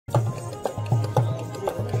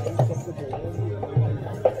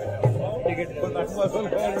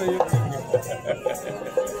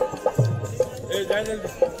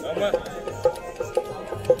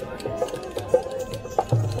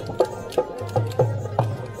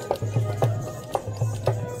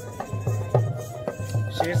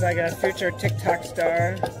She's like a future TikTok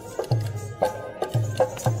star.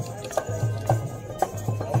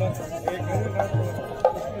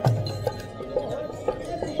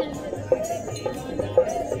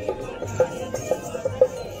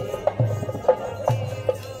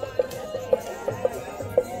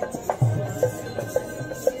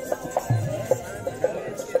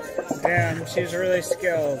 Damn, she's really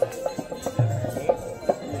skilled.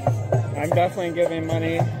 I'm definitely giving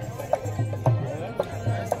money.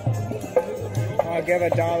 I'll give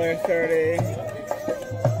 $1.30.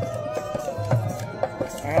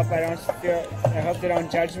 I hope they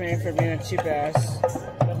don't judge me for being a cheap ass.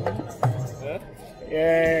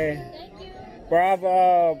 Yay.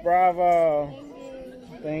 Bravo, bravo.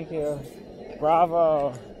 Thank you.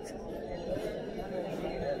 Bravo.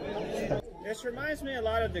 This reminds me a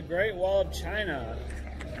lot of the Great Wall of China.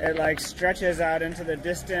 It like stretches out into the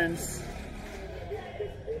distance.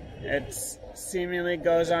 It seemingly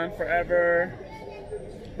goes on forever.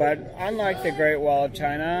 But unlike the Great Wall of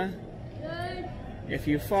China, if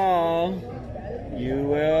you fall, you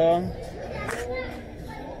will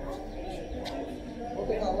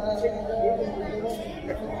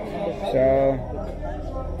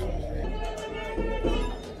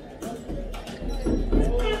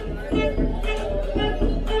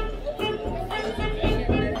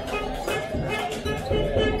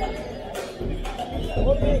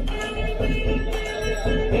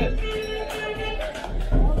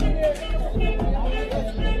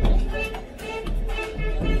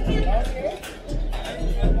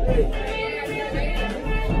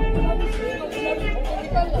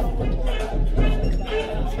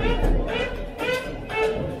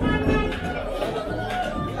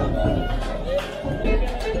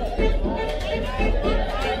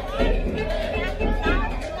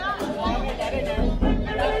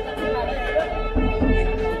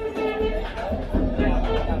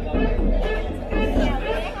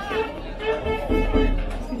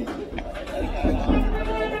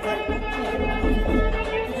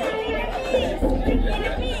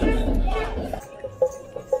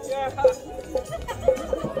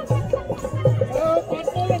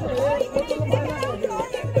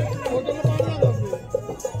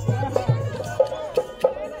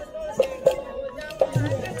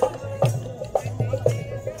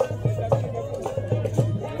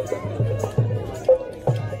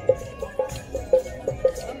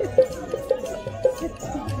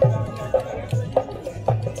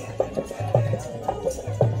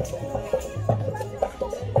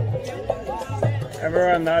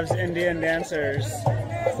Everyone loves Indian dancers.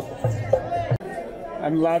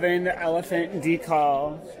 I'm loving the elephant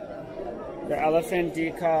decal. The elephant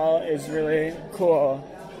decal is really cool.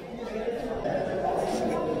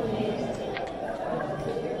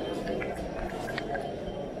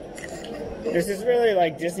 This is really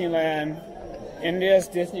like Disneyland. India's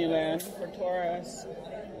Disneyland for tourists.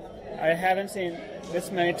 I haven't seen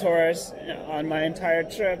this many tourists on my entire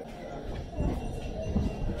trip.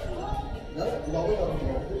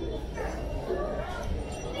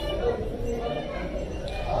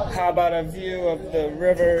 How about a view of the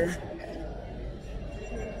river?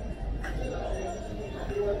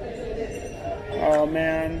 Oh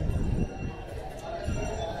man.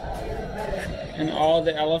 And all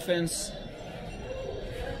the elephants.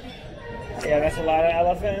 Yeah, that's a lot of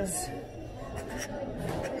elephants.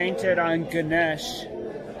 Painted on Ganesh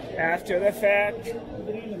after the fact.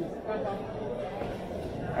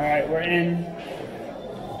 Alright, we're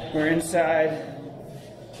inside.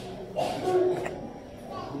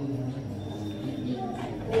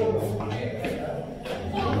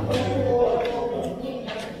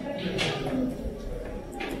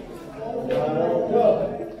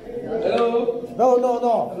 No. No.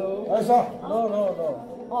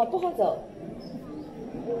 哦，不好走，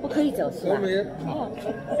不可以走是吧？哦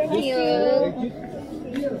，Thank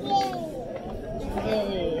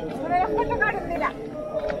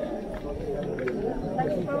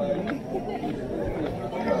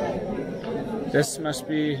must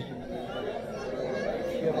be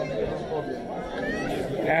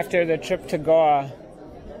after the trip to Goa.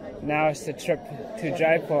 Now it's the trip to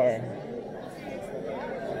Jaipur.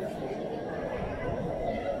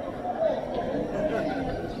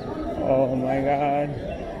 Oh my God.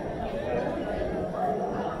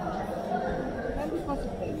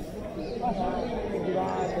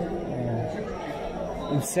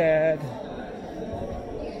 I'm sad.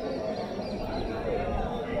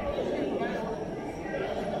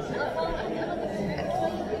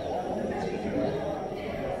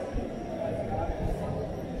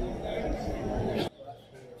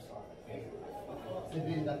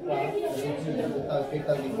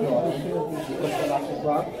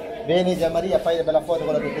 Vieni Gia Maria, fai la bella foto,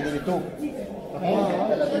 quella che chiedevi tu.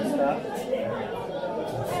 Dalla destra.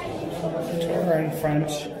 Tour in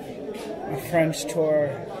French. A French tour.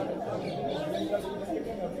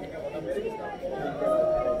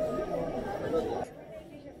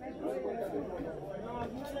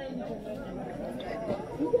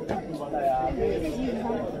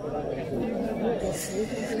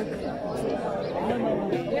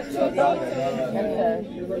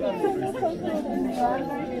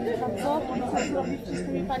 Z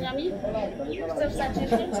tymi paniami? Chcesz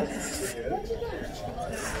zacieszyć?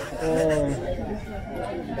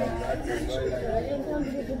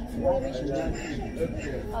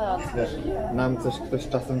 Wiesz, nam coś ktoś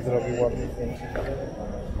czasem zrobił ładnie zdjęcie.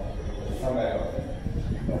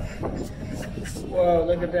 Whoa,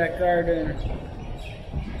 look at that garden.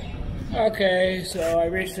 Okay, so I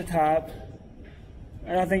reached the top.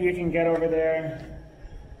 I don't think you can get over there.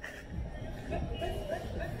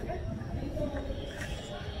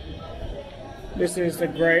 This is the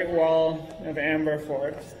Great Wall of Amber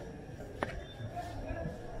Fort.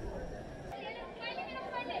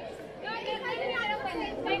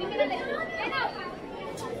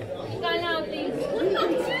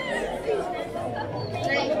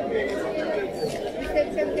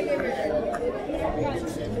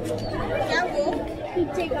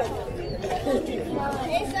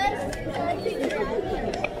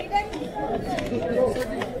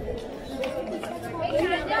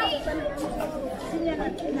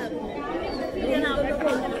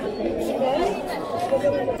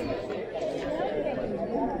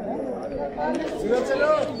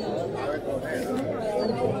 Síganselo.